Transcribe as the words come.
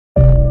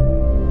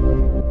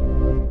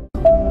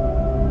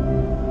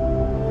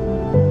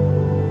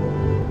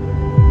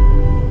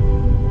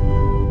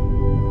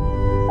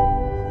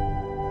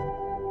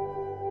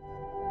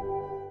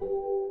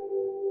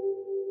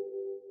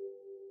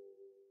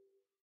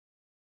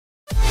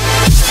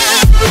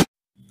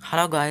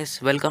Hello guys,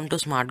 welcome to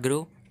Smart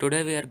Guru.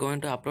 Today we are going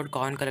to upload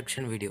coin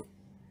collection video.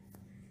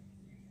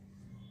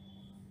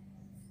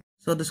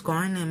 So this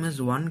coin name is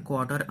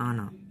 1/4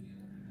 Anna,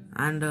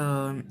 and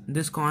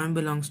this coin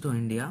belongs to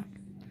India,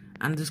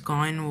 and this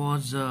coin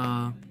was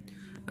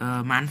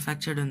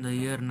manufactured in the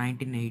year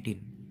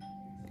 1918,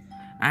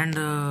 and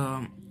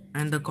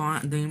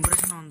the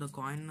impression on the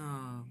coin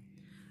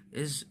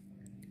is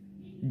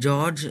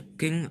George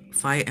King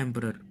 5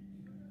 Emperor.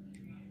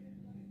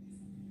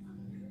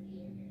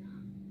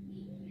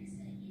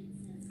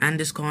 And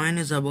this coin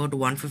is about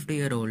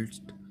 150-year old.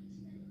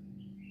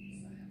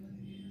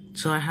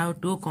 So I have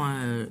two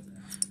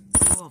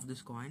of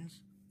these coins.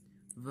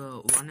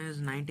 One is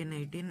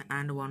 1918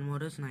 and one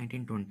more is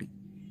 1920.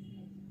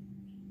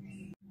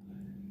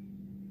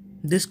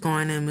 This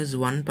coin name is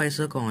 1 paise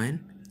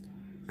coin,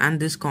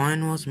 and this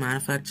coin was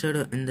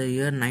manufactured in the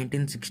year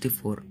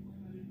 1964.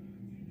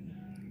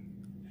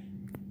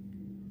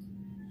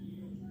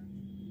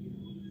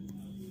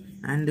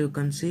 And you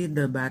can see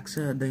the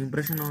backside, the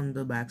impression on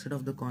the backside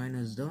of the coin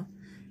is the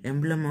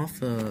emblem of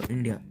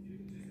India.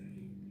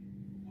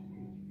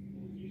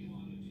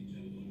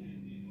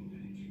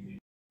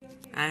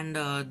 And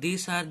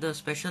these are the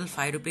special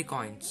 5 rupee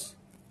coins.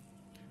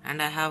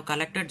 And I have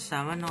collected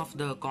 7 of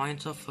the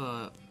coins of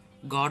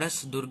goddess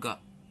Durga.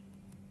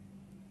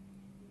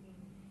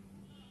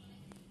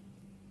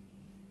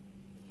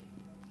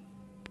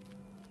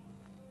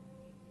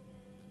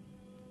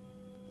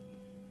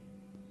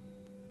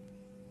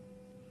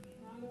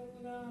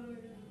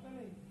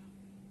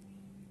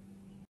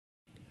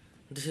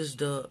 This is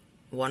the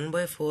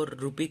 1/4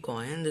 rupee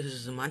coin. This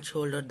is much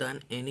older than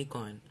any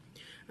coin.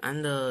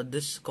 And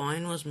this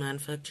coin was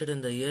manufactured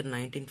in the year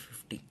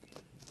 1950.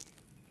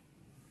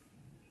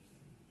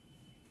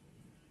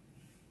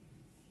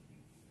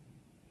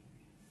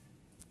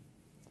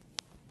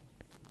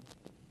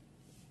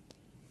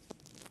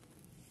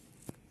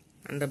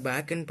 And the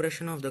back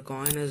impression of the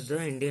coin is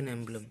the Indian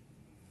emblem.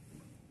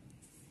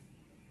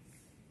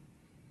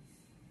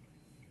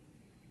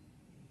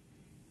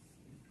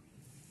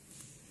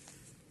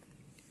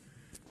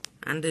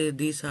 And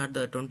these are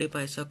the 20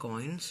 paise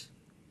coins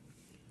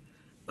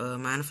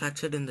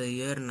manufactured in the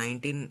year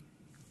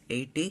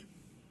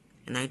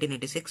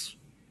 1986.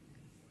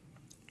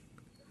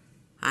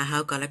 I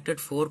have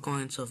collected 4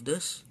 coins of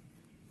this.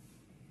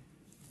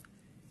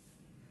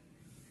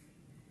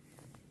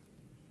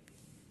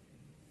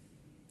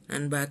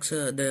 And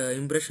the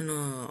impression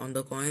on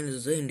the coin is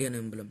the Indian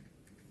emblem.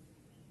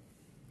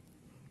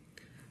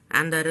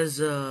 And there is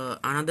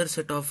another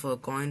set of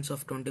coins of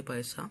 20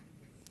 paise,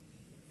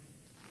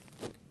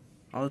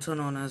 also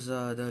known as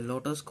the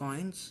lotus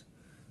coins,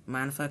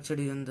 manufactured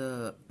in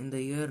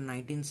the year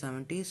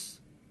 1970s.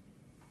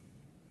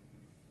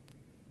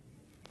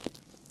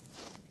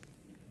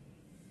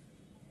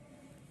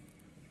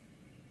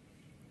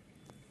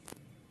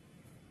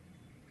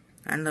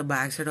 And the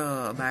backside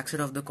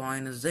of the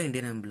coin is the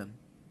Indian emblem.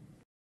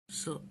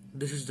 So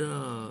this is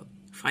the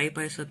 5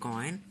 paise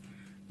coin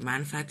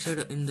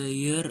manufactured in the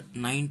year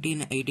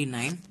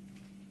 1989.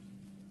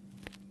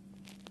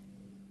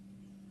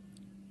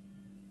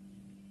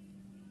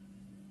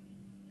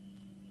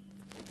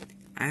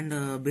 And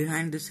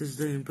behind this is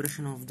the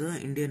impression of the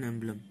Indian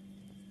emblem.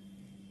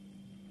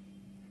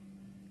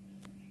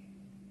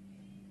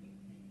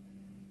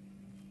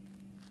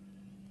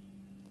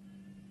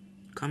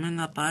 Coming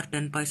up are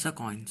 10 paise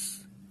coins.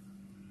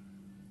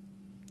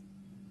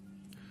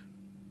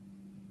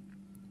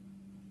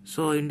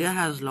 So India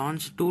has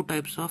launched 2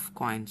 types of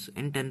coins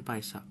in 10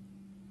 paise.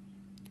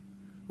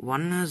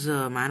 One is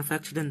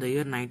manufactured in the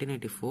year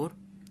 1984,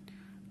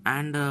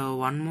 and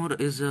one more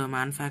is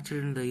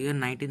manufactured in the year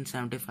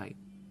 1975.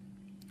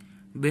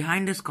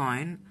 Behind this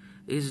coin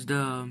is the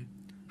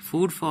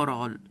food for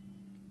all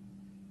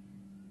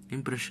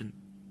impression.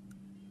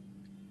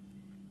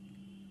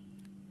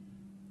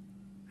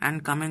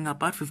 And coming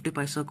up are 50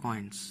 paise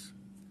coins.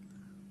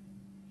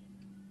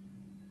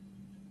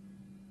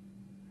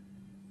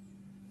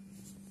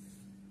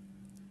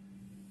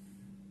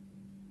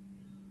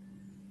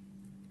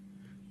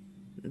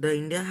 The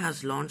India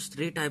has launched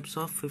 3 types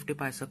of 50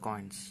 paise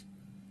coins.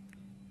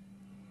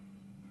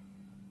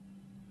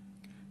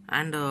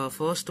 And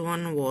first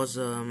one was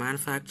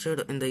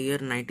manufactured in the year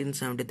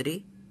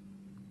 1973.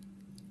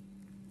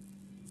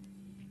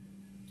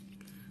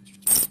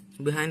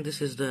 Behind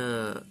this is the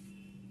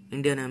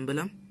Indian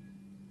emblem.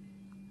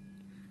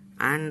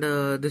 And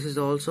this is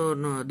also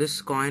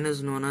this coin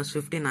is known as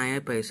 50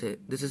 naya paise.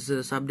 This is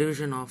a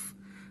subdivision of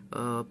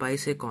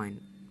paise coin.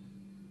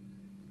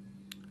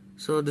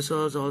 So this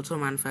was also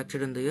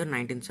manufactured in the year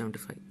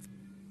 1975.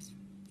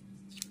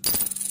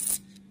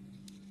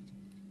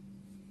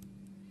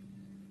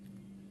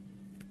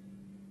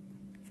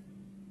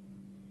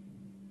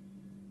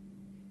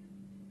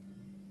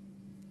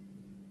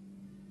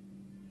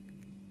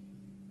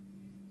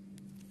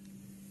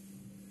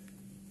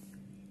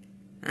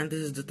 And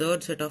this is the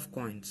third set of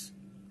coins,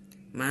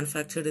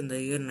 manufactured in the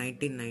year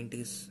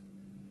 1990s.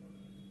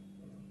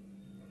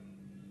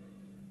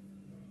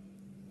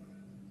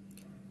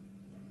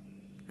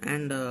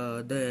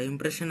 and the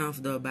impression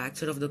of the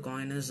backside of the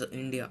coin is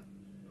India.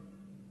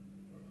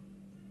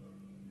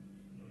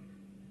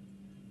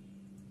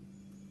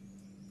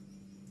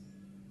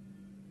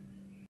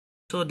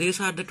 So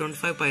these are the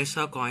 25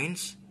 paisa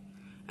coins,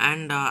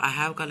 and I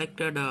have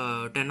collected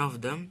 10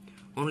 of them.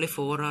 Only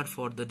 4 are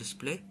for the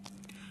display.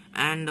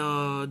 And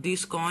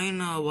this coin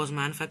was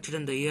manufactured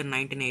in the year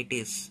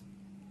 1980s.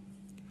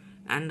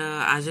 And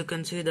as you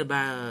can see, the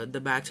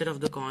backside of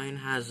the coin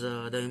has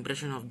the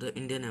impression of the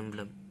Indian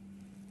emblem.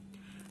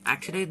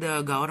 Actually,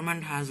 the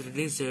government has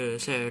released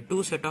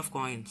 2 set of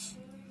coins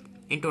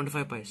in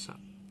 25 paisa.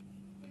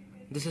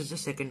 This is the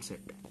second set.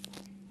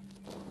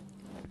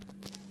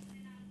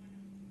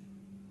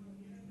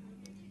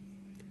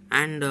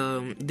 And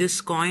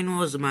this coin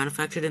was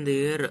manufactured in the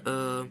year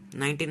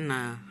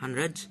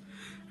 1900s,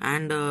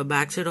 and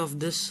backside of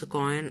this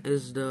coin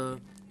is the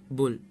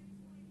bull.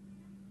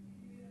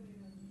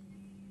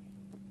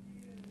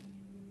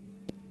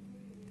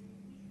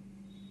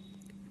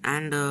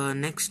 And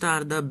next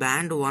are the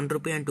banned 1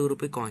 rupee and 2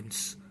 rupee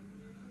coins.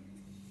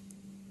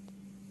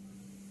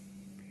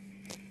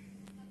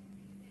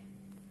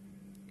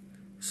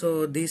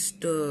 So these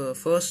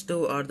first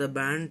two are the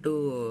banned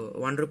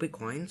 1 rupee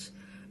coins,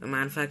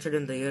 manufactured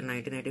in the year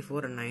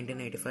 1984 and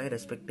 1985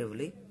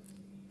 respectively.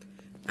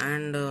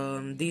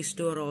 And these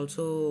two are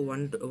also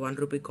 1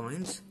 rupee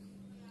coins.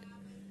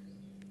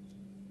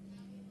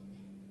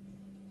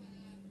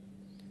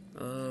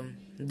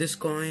 This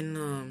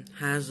coin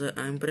has an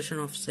impression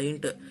of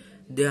Saint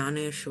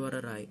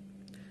Dhyaneshwara Rai,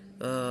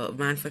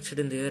 manufactured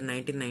in the year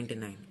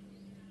 1999.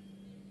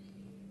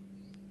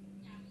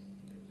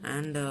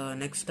 And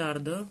next are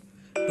the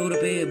 2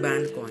 rupee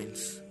band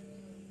coins.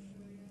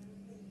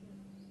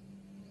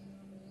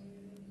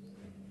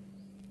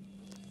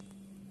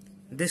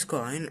 This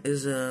coin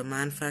is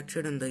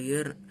manufactured in the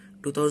year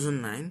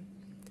 2009,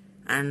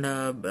 and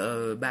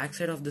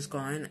backside of this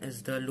coin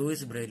is the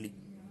Louis Braille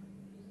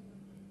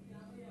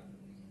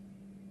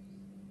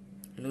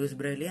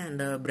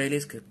and Braille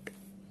script.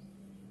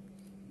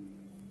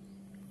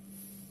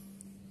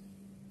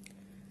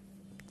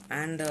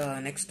 And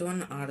next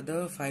one are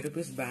the 5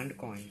 rupees band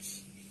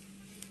coins.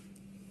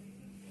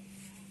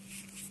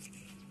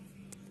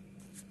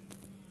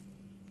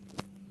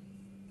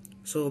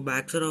 So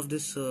backside of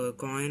this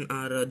coin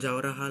are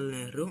Jawaharlal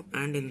Nehru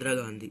and Indira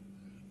Gandhi.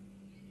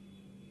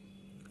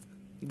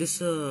 This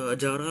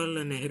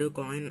Jawaharlal Nehru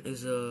coin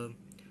is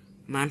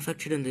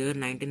manufactured in the year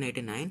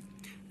 1989,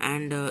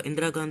 and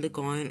Indira Gandhi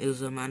coin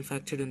is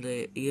manufactured in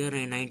the year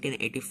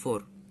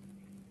 1984.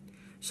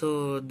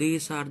 So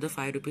these are the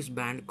 5 rupees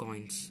band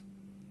coins.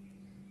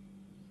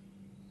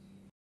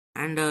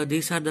 And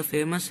these are the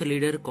famous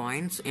leader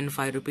coins in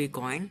 5 rupee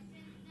coin.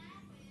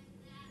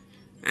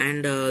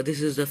 And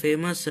this is the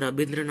famous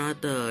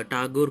Rabindranath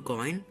Tagore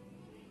coin.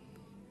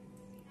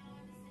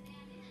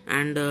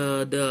 And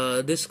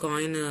this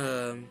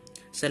coin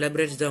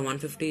celebrates the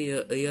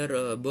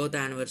 150-year birth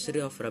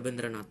anniversary of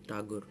Rabindranath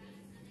Tagore.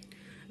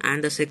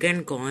 And the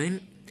second coin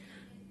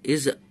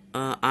is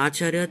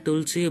Acharya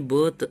Tulsi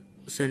birth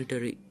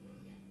century.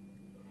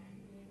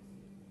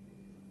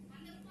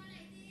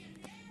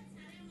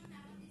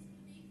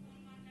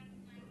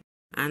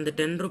 And the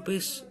 10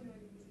 rupees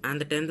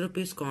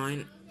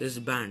coin is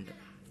banned,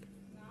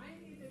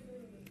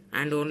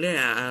 and only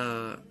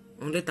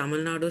Tamil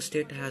Nadu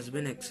state has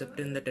been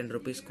accepted in the 10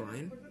 rupees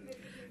coin.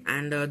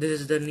 And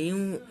this is the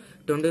new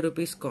 20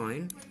 rupees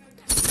coin.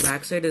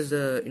 Backside is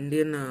the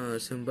Indian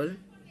symbol,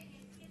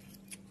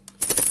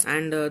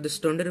 and this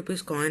 20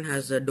 rupees coin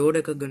has a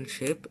dodecagon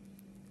shape.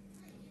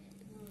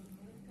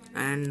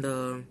 And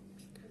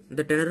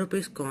the 10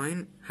 rupees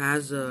coin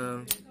has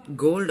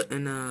gold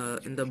in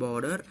the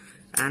border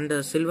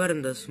and silver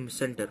in the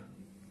center,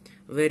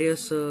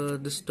 whereas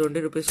this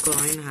 20 rupees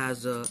coin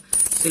has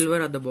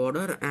silver at the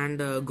border and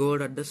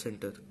gold at the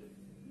center.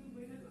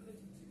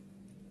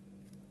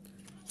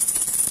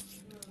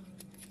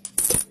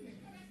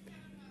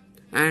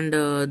 And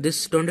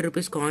this 20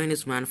 rupees coin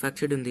is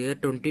manufactured in the year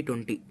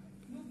 2020.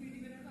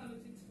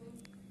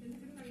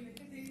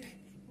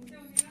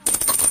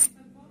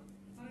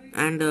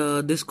 And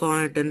this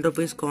coin, 10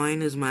 rupees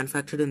coin, is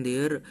manufactured in the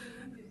year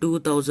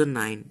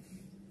 2009.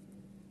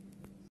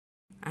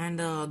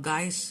 And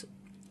guys,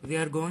 we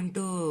are going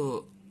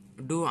to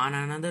do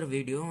another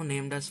video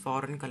named as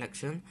foreign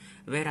collection,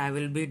 where I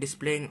will be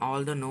displaying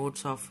all the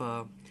notes of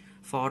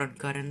foreign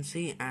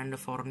currency and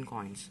foreign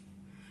coins,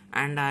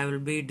 and I will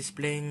be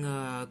displaying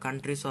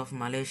countries of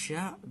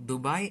Malaysia,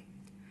 Dubai,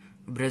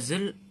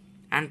 Brazil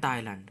and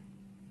Thailand.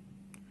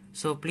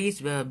 So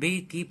please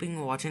be keeping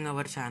watching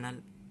our channel,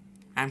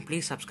 and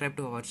please subscribe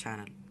to our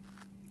channel.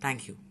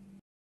 Thank you.